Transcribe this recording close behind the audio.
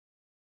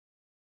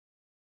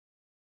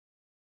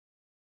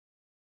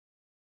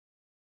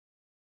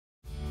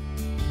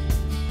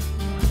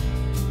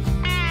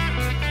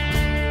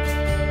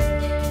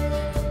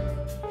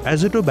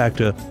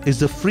Azotobacter is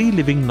the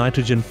free-living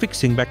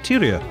nitrogen-fixing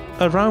bacteria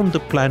around the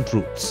plant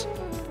roots.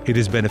 It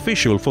is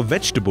beneficial for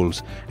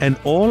vegetables and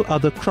all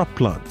other crop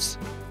plants.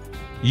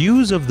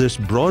 Use of this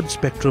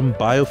broad-spectrum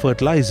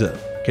biofertilizer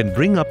can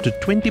bring up to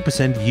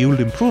 20%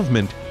 yield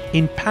improvement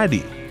in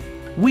paddy,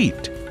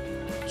 wheat,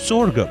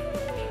 sorghum,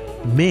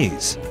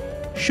 maize,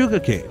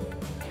 sugarcane,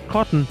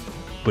 cotton,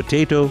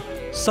 potato,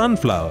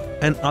 sunflower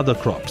and other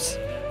crops.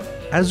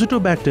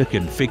 Azotobacter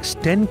can fix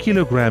 10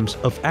 kilograms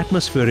of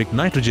atmospheric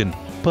nitrogen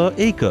per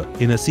acre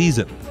in a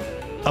season.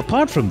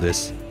 Apart from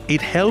this,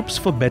 it helps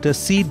for better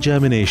seed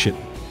germination,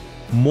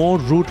 more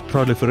root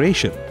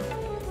proliferation,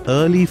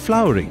 early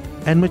flowering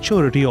and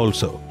maturity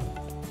also.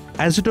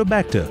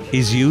 Azotobacter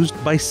is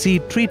used by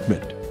seed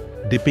treatment,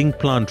 dipping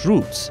plant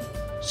roots,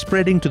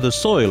 spreading to the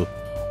soil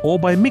or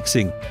by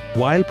mixing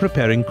while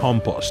preparing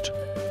compost.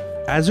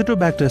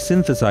 Azotobacter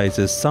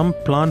synthesizes some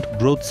plant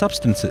growth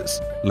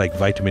substances like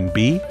vitamin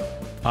B,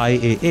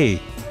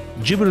 IAA,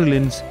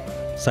 gibberellins,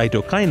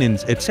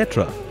 cytokinins,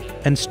 etc.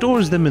 and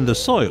stores them in the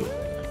soil,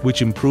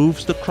 which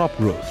improves the crop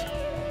growth.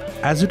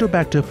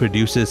 Azotobacter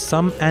produces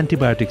some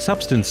antibiotic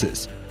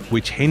substances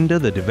which hinder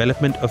the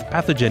development of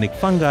pathogenic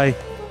fungi,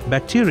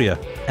 bacteria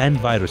and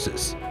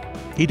viruses.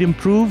 It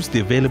improves the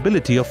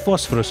availability of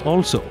phosphorus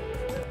also.